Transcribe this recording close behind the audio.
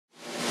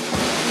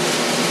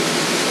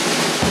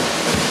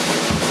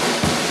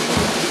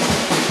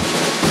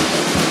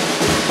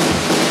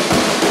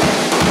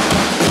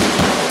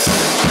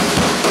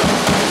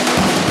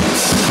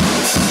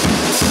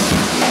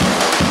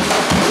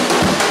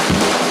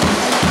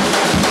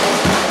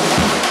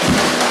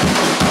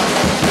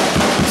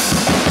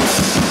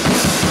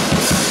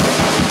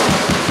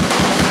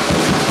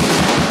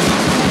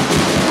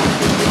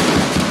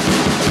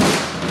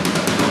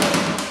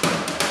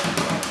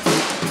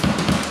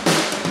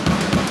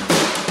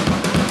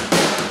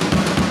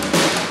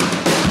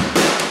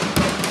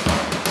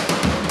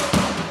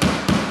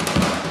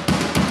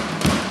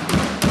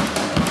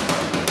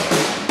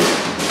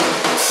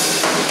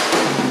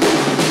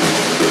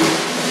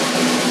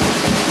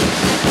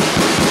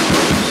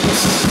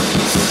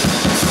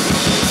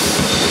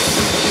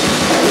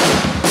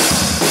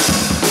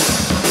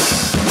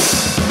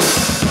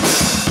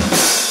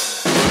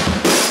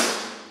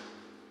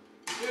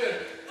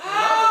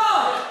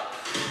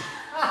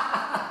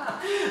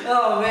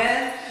Oh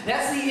man,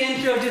 that's the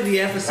intro to the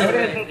episode.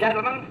 Ladies and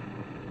gentlemen,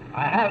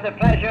 I have the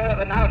pleasure of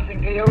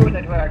announcing to you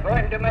that we are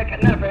going to make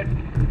an effort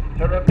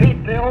to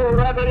repeat the old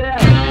reveille.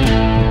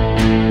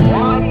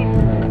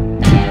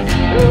 1,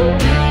 2,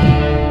 3.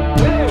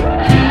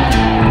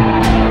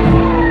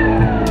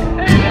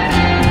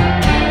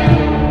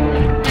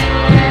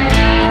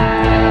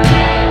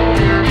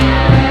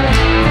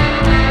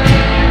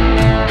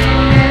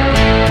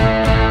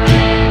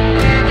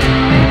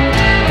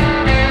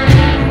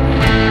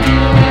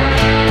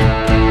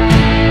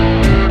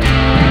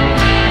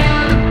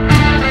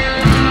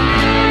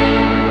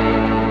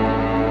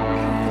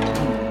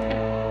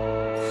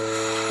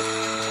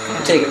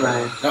 Take it,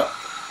 Ryan. No.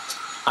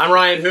 I'm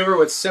Ryan Hoover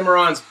with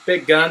Cimarron's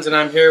Big Guns, and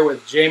I'm here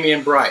with Jamie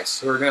and Bryce,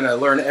 who are going to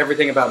learn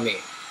everything about me.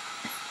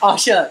 Oh,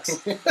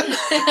 shucks.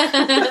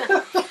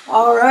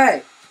 All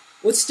right.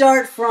 Let's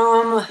start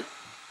from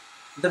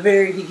the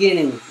very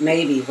beginning,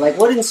 maybe. Like,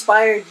 what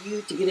inspired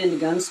you to get into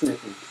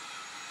gunsmithing?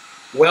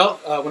 Well,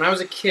 when I was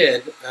a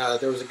kid,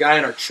 there was a guy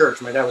in our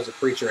church, my dad was a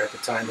preacher at the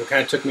time, who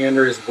kind of took me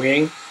under his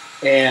wing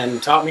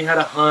and taught me how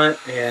to hunt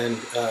and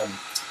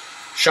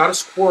shot a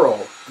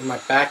squirrel in my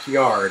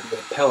backyard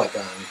with a pellet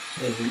gun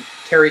in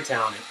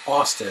Terrytown in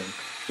Austin,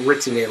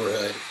 ritzy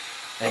neighborhood.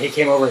 And he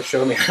came over and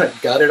showed me how to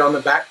gut it on the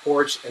back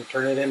porch and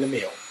turn it into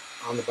meal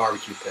on the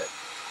barbecue pit.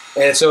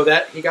 And so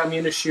that he got me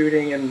into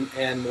shooting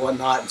and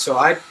whatnot. And so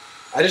I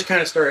just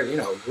kind of started,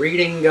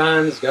 reading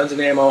guns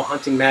and ammo,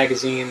 hunting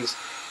magazines,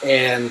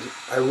 and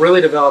I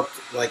really developed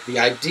like the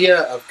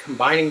idea of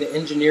combining the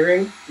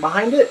engineering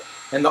behind it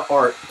and the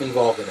art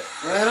involved in it.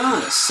 Right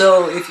on.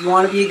 So, if you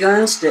want to be a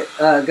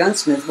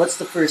gunsmith, what's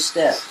the first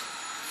step?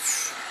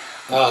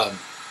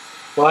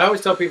 Well, I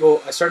always tell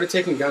people I started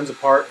taking guns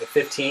apart at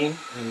 15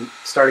 and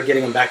started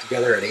getting them back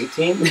together at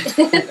 18.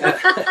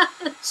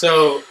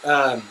 So,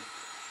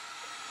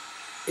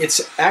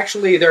 it's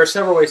actually, there are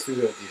several ways to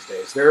do it these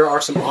days. There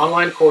are some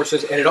online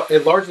courses, and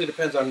it largely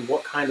depends on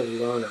what kind of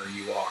learner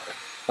you are.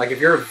 Like, if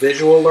you're a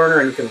visual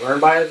learner and you can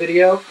learn by a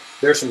video,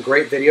 there's some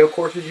great video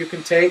courses you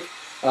can take.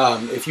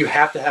 If you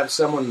have to have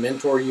someone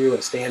mentor you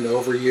and stand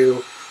over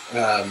you,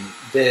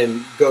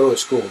 then go to a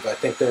school. But I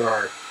think there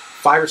are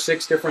 5 or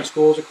 6 different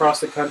schools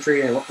across the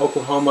country in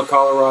Oklahoma,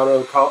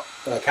 Colorado,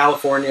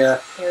 California,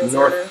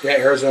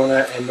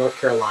 Arizona, and North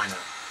Carolina.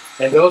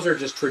 And those are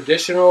just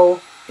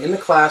traditional, in the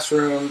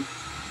classroom.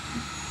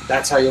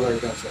 That's how you learn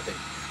gunsmithing.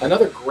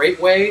 Another great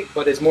way,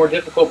 but it's more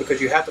difficult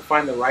because you have to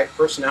find the right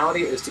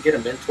personality, is to get a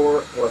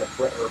mentor or an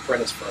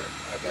apprentice for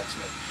a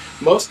gunsmith.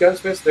 Most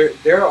gunsmiths,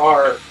 there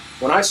are...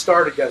 When I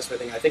started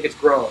gunsmithing, I think it's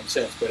grown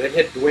since, but it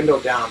had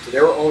dwindled down to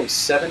there were only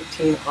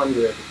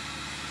 1,700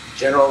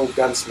 general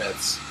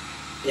gunsmiths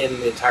in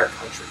the entire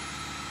country.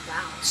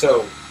 Wow.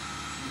 So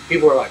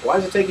people are like, why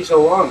does it take you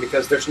so long?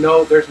 Because there's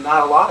not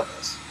a lot of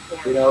us.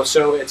 Yeah.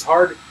 So it's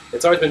hard.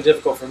 It's always been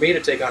difficult for me to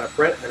take on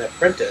an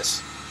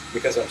apprentice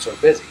because I'm so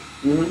busy.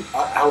 Mm-hmm.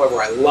 However,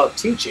 I love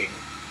teaching,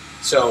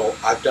 so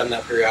I've done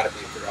that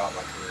periodically throughout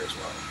my career as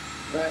well.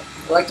 Right.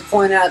 I'd like to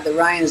point out that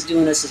Ryan's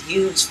doing us a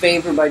huge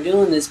favor by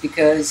doing this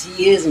because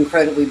he is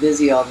incredibly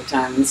busy all the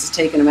time, and this is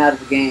taking him out of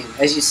the game.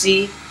 As you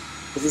see,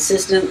 his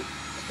assistant,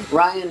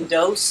 Ryan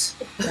Dose,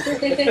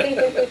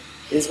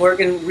 is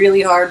working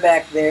really hard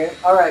back there.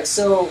 All right,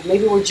 so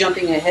maybe we're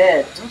jumping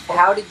ahead.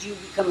 How did you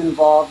become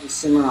involved with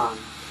Cimarron?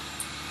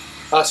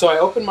 So I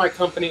opened my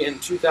company in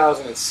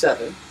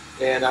 2007,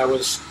 and I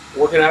was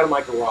working out of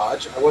my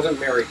garage. I wasn't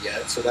married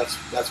yet, so that's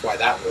why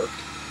that worked.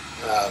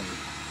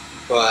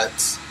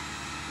 But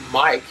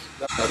Mike,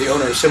 the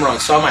owner of Cimarron,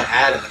 saw my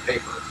ad in the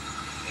paper,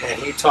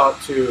 and he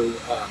talked to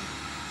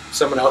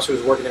someone else who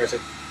was working there and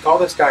said, call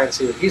this guy and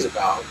see what he's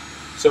about.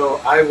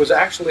 So I was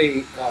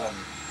actually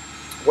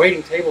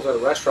waiting tables at a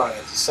restaurant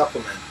as a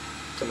supplement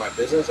to my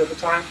business at the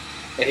time,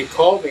 and he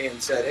called me and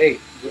said, hey,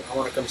 I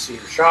want to come see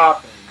your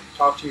shop and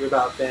talk to you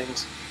about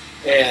things.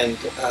 And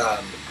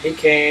he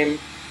came,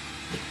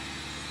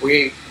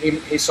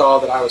 he saw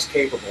that I was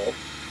capable.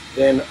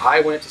 Then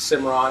I went to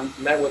Cimarron,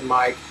 met with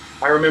Mike.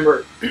 I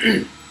remember,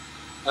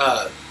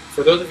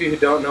 for those of you who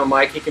don't know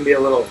Mike, he can be a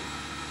little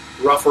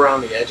rough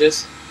around the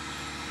edges.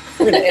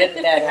 I'm going to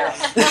edit that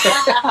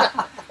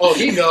out. Oh,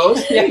 he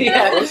knows. Yeah,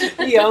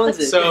 he owns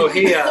it. So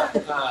he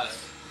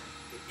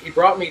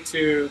brought me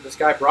to, this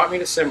guy brought me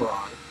to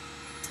Cimarron,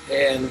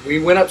 and we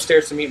went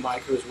upstairs to meet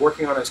Mike, who was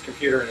working on his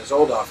computer in his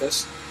old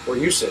office, where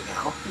you sit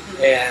now.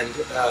 Mm-hmm. And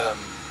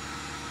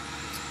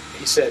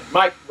he said,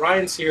 Mike,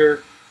 Ryan's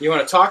here. You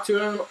want to talk to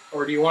him,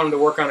 or do you want him to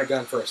work on a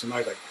gun first? And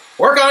Mike's like,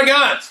 work on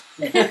guns!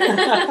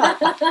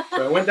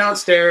 So I went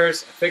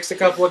downstairs, I fixed a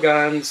couple of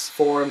guns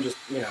for him, just,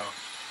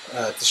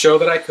 to show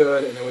that I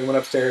could, and then we went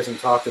upstairs and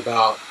talked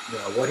about,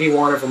 what he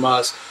wanted from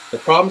us, the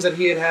problems that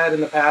he had had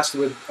in the past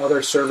with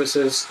other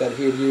services that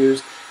he had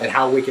used, and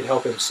how we could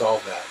help him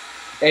solve that.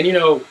 And,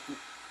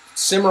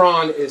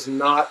 Cimarron is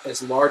not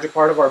as large a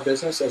part of our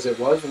business as it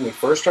was when we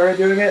first started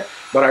doing it,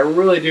 but I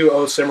really do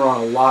owe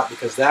Cimarron a lot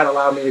because that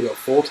allowed me to go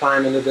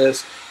full-time into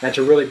this and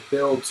to really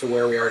build to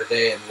where we are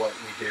today and what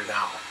we do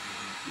now.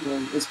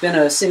 Well, it's been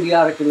a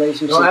symbiotic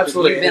relationship. No,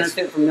 absolutely. We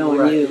benefit from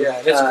knowing you. Yeah,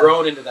 and it's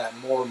grown into that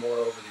more and more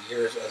over the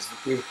years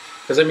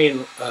because I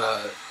mean,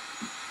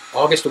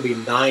 August will be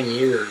 9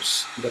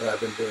 years that I've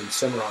been doing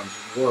Cimarron's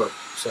work.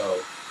 So,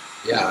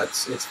 yeah,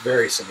 it's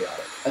very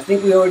symbiotic. I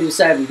think we already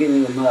decided we're getting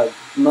you a mug.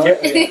 The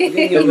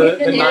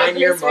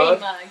 9-year mug.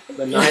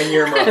 The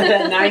 9-year mug. The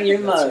 9-year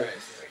mug.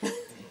 Right.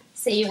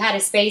 So you had a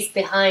space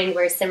behind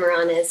where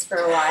Cimarron is for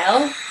a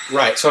while.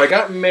 Right. So I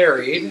got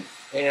married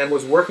and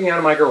was working out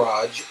of my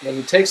garage, and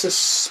it takes a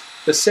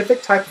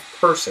specific type of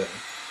person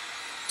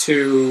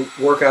to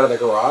work out of the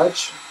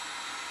garage,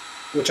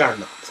 which I'm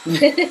not.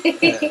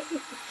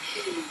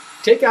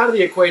 Take out of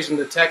the equation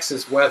the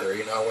Texas weather,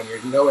 you know, when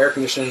you're no air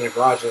conditioning in a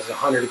garage and it's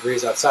 100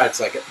 degrees outside, it's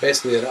like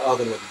basically an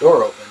oven with the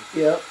door open.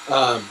 Yep.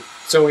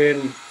 So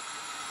in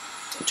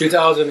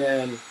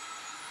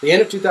the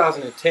end of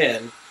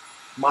 2010,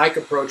 Mike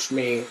approached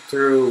me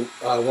through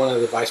one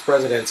of the vice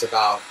presidents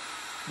about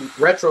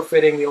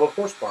retrofitting the old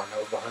horse barn that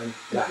was behind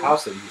that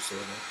house that he used to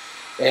live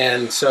in.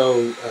 And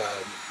so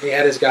he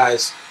had his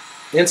guys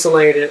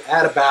insulate it,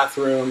 add a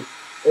bathroom.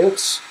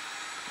 It's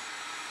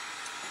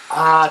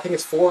I think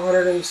it's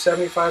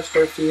 475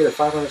 square feet or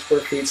 500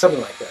 square feet,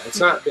 something like that. It's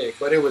not big,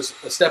 but it was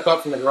a step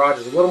up from the garage.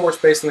 There's a little more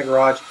space in the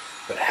garage,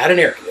 but it had an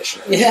air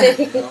conditioner. Yeah.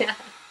 You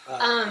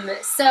know?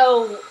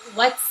 So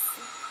what's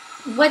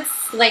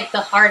like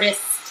the hardest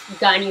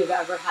gun you've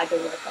ever had to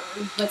work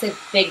on? What's a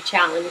big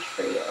challenge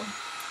for you?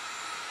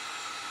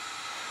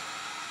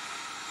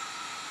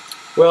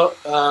 Well,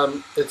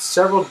 it's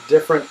several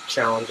different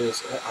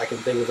challenges I can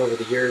think of over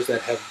the years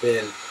that have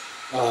been.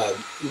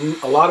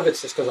 A lot of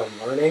it's just because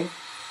I'm learning.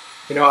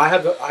 You know, I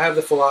have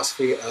the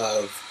philosophy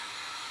of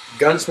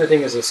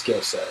gunsmithing is a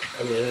skill set.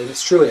 I mean,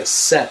 it's truly a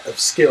set of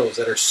skills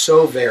that are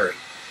so varied.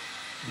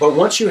 But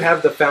once you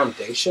have the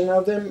foundation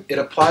of them, it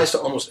applies to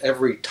almost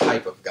every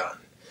type of gun.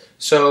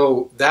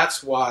 So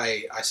that's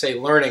why I say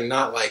learning,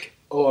 not like,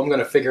 oh, I'm going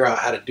to figure out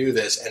how to do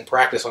this and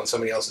practice on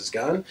somebody else's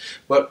gun,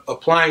 but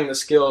applying the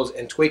skills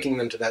and tweaking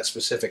them to that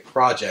specific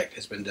project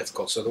has been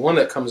difficult. So the one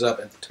that comes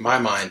up to my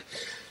mind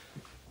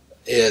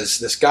is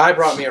this guy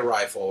brought me a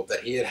rifle that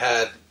he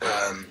had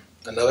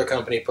another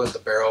company put the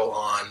barrel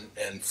on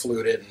and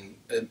flued it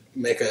and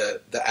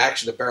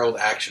the barreled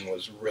action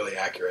was really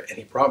accurate. And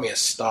he brought me a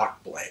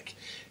stock blank,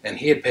 and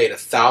he had paid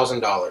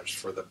 $1,000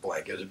 for the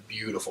blank. It was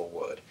beautiful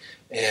wood,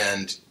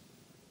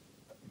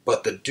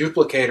 but the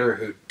duplicator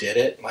who did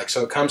it,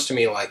 so it comes to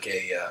me like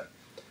a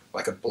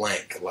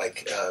blank,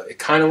 it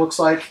kind of looks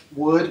like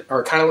wood,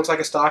 or it kind of looks like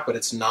a stock, but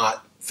it's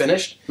not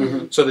finished.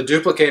 Mm-hmm. So the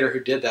duplicator who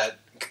did that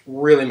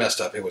really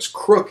messed up. It was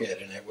crooked,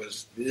 and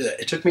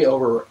it took me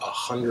over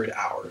 100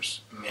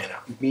 hours,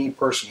 me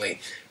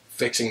personally,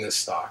 fixing this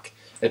stock.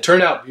 It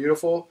turned out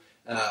beautiful.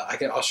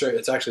 I'll show you.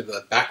 It's actually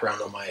the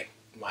background on my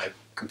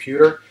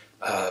computer.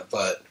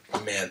 But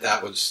man,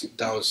 that was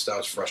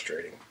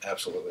frustrating.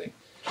 Absolutely.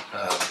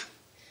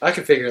 I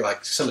can figure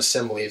some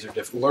assemblies are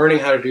difficult. Learning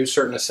how to do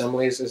certain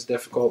assemblies is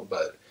difficult,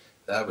 but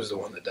that was the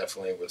one that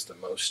definitely was the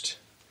most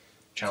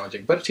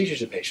challenging. But it teaches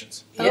you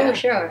patience. Oh,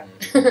 sure.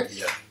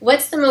 Yeah.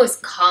 What's the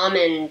most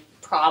common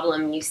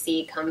problem you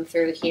see come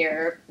through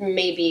here?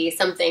 Maybe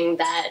something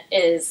that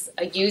is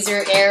a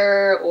user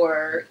error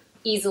or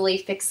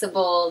easily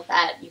fixable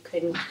that you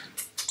could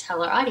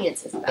tell our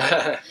audiences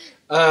about.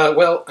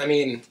 Well, I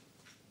mean,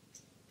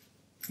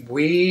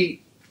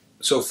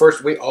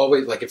 first we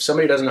always, if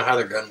somebody doesn't know how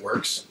their gun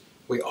works,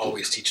 we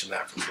always teach them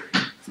that for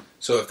free.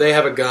 So if they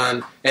have a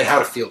gun, and how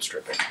to field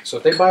strip it. So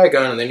if they buy a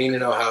gun and they need to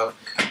know how,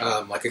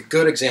 a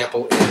good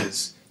example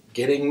is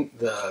getting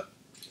the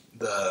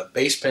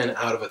base pin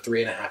out of a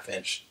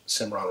 3.5-inch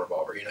Cimarron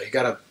revolver. You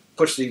got to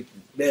push the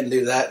bend and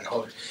do that and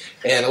hold it.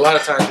 And a lot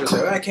of times people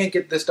say, I can't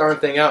get this darn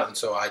thing out. And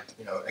so I,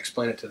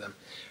 explain it to them.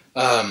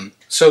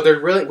 So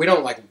we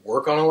don't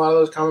work on a lot of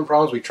those common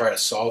problems. We try to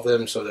solve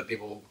them so that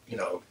people,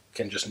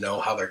 can just know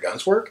how their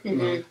guns work.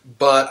 Mm-hmm.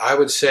 But I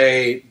would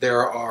say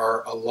there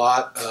are a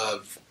lot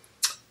of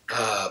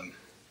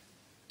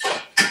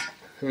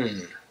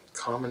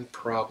common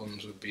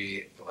problems would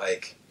be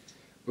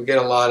we get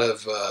a lot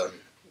of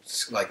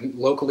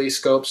locally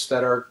scopes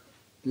that are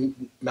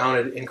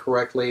mounted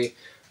incorrectly.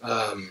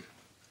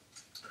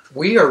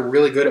 We are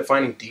really good at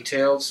finding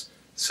details.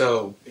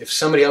 So if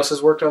somebody else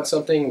has worked on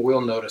something, we'll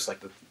notice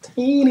the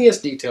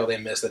teeniest detail they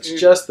missed. That's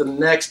just the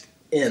next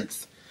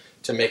nth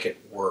to make it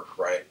work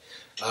right.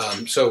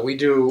 So we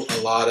do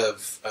a lot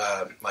of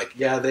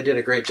they did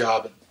a great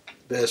job at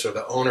this, or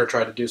the owner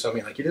tried to do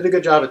something you did a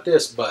good job at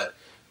this, but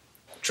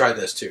try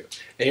this too.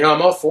 And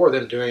I'm all for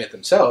them doing it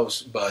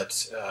themselves,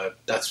 but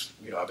that's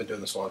I've been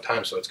doing this a long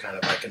time, so it's kind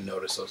of I can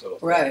notice those little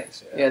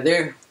things. Yeah,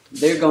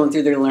 they're going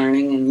through their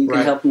learning, and you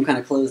can help them kind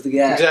of close the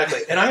gap.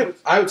 Exactly. And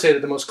I would say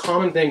that the most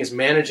common thing is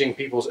managing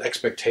people's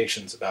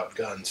expectations about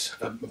guns,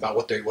 about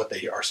what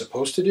they are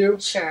supposed to do.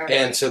 Sure.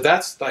 And so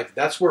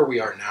that's where we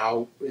are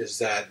now, is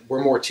that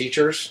we're more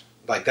teachers.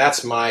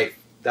 That's my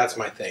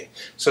thing.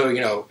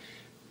 So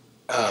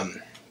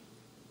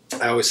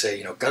I always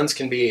say, guns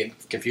can be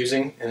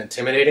confusing and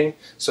intimidating.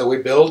 So we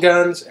build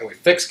guns, and we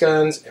fix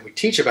guns, and we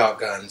teach about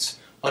guns,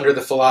 under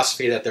the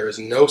philosophy that there is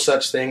no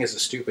such thing as a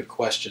stupid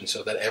question,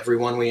 so that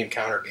everyone we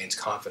encounter gains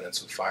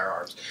confidence with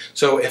firearms.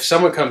 So if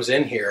someone comes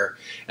in here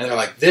and they're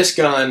like, this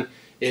gun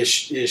is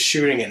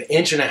shooting an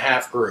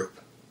 1.5-inch group,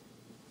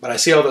 but I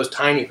see all those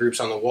tiny groups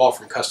on the wall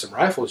from custom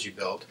rifles you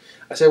built,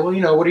 I say,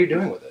 well, what are you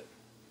doing with it?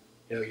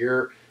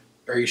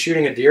 Are you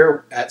shooting a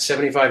deer at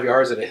 75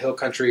 yards at a hill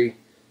country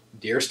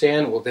deer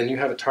stand? Well, then you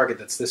have a target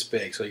that's this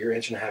big, so your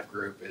 1.5-inch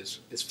group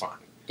is fine.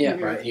 Yeah.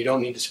 Right? And you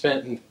don't need to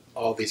spend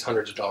all these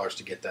hundreds of dollars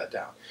to get that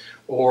down.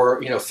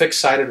 Or,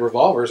 fixed-sighted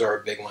revolvers are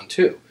a big one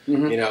too.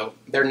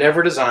 Mm-hmm. They're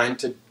never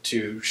designed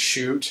to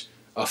shoot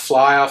a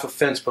fly off a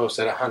fence post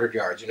at 100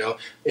 yards.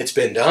 It's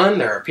been done.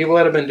 There are people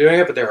that have been doing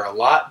it, but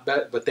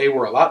they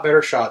were a lot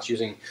better shots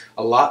using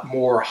a lot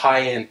more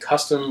high-end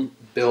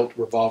custom-built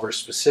revolvers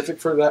specific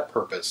for that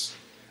purpose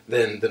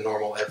than the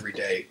normal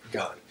everyday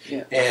gun.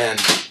 Yeah. And,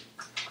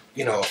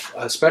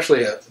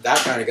 especially that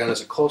kind of gun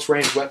is a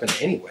close-range weapon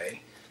anyway.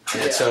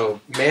 And so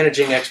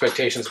managing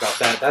expectations about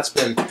that's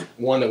been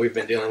one that we've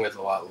been dealing with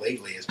a lot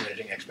lately, is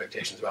managing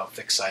expectations about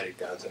fixed-sighted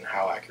guns and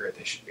how accurate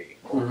they should be,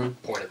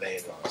 point of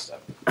aim and all that stuff.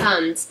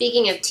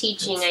 Speaking of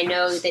teaching, I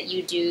know that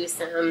you do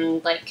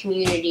some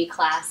community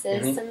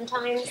classes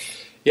sometimes.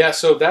 Yeah,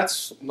 so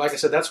that's, like I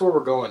said, that's where we're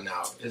going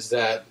now, is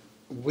that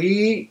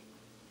I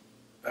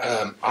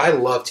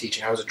love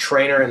teaching. I was a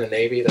trainer in the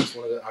Navy.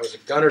 I was a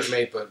gunner's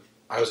mate, but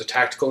I was a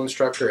tactical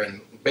instructor,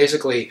 and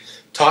basically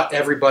taught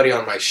everybody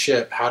on my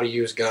ship how to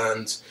use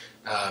guns.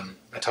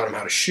 I taught them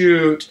how to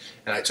shoot,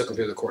 and I took them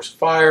through the course of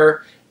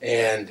fire,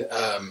 and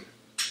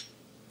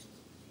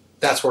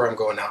that's where I'm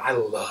going now. I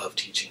love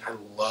teaching. I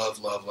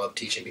love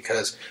teaching,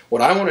 because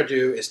what I want to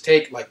do is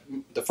take,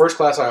 the first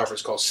class I offer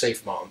is called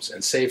Safe Moms,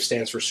 and SAFE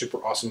stands for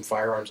Super Awesome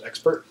Firearms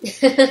Expert.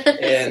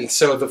 And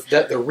so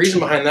the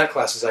reason behind that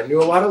class is I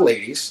knew a lot of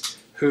ladies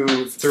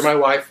who, through my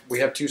wife, we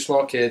have 2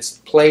 small kids,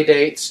 play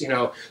dates,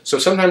 so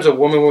sometimes a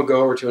woman will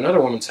go over to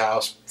another woman's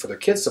house for their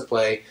kids to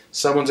play.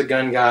 Someone's a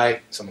gun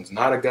guy, someone's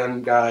not a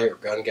gun guy or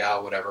gun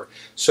gal, whatever.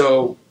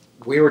 So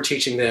we were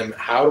teaching them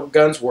how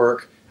guns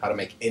work, how to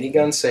make any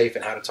gun safe,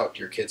 and how to talk to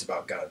your kids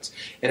about guns.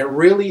 And it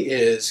really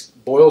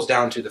boils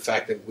down to the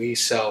fact that we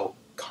sell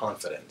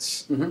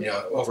confidence,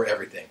 over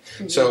everything.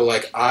 Mm-hmm. So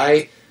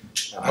I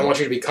want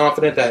you to be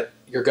confident that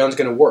your gun's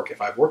going to work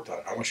if I've worked on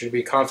it. I want you to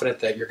be confident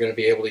that you're going to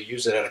be able to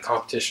use it at a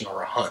competition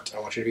or a hunt. I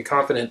want you to be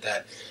confident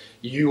that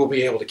you will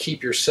be able to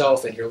keep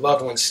yourself and your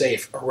loved ones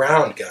safe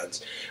around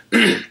guns.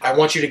 I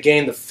want you to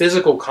gain the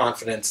physical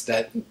confidence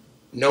that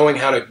knowing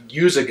how to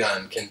use a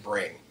gun can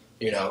bring.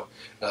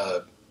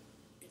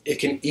 It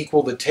can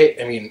equal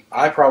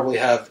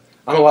the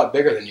I'm a lot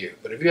bigger than you,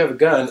 but if you have a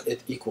gun,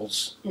 it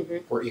equals,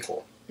 we're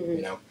equal,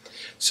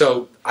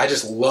 So I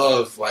just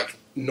love, we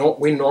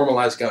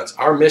normalize guns.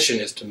 Our mission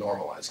is to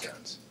normalize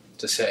guns.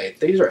 To say,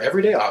 these are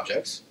everyday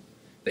objects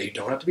that you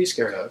don't have to be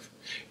scared of.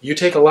 You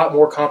take a lot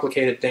more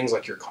complicated things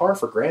like your car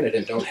for granted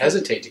and don't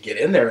hesitate to get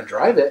in there and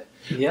drive it.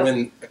 Yep.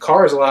 When a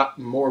car is a lot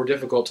more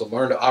difficult to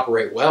learn to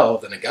operate well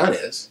than a gun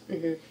is.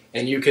 Mm-hmm.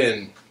 And you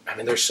can,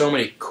 there's so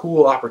many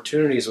cool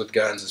opportunities with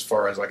guns as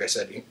far as, like I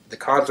said, the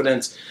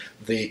confidence,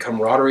 the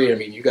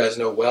camaraderie. You guys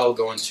know well,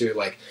 going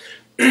to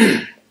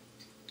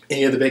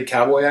any of the big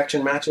cowboy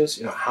action matches,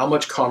 how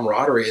much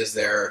camaraderie is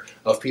there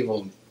of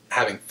people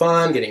having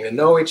fun, getting to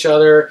know each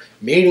other,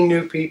 meeting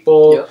new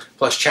people,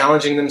 plus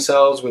challenging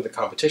themselves with the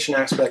competition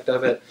aspect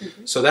of it.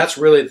 Mm-hmm. So that's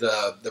really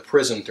the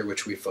prism through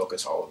which we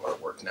focus all of our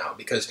work now,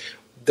 because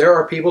there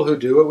are people who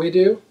do what we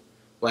do.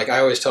 I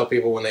always tell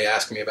people when they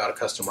ask me about a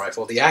custom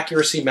rifle, the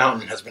accuracy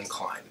mountain has been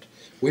climbed.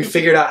 We've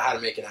figured out how to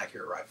make an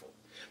accurate rifle.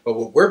 But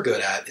what we're good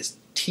at is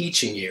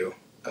teaching you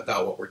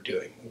about what we're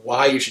doing,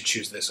 why you should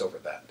choose this over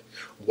that,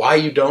 why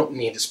you don't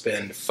need to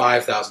spend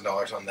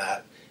 $5,000 on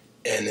that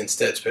and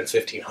instead spend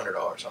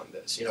 $1,500 on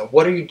this.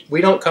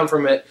 We don't come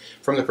from it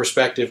from the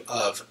perspective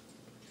of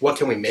what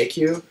can we make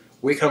you.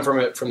 We come from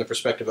it from the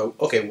perspective of,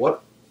 okay,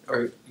 what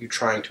are you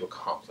trying to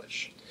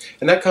accomplish?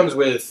 And that comes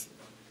with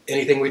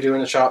anything we do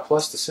in the shop,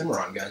 plus the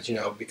Cimarron guns,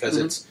 because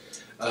it's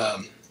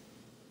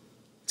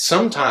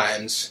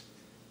sometimes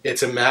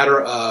it's a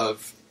matter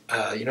of,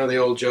 the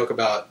old joke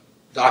about,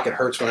 Doc, it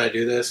hurts when I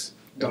do this.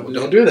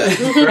 Don't do that,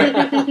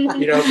 right?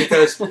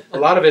 Because a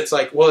lot of it's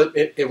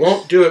it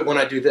won't do it when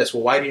I do this.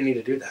 Well, why do you need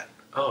to do that?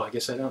 Oh, I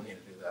guess I don't need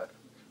to do that.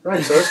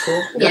 Right, so that's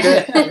cool.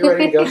 You're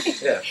ready to go.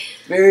 Yeah.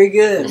 Very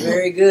good,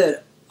 very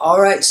good.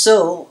 All right,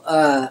 so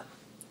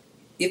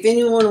if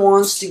anyone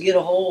wants to get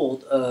a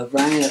hold of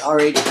Ryan at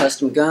RH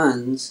Custom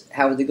Guns,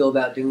 how would they go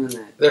about doing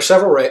that? There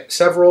are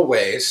several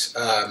ways.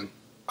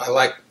 I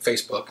like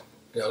Facebook,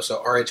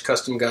 so RH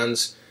Custom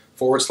Guns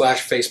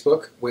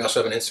 /Facebook. We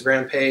also have an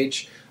Instagram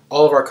page.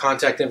 All of our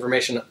contact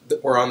information,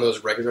 we're on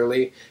those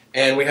regularly.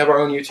 And we have our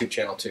own YouTube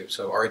channel too.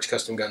 So RH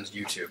Custom Guns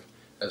YouTube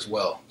as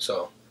well.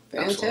 So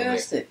fantastic.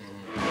 Absolutely.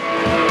 Mm-hmm.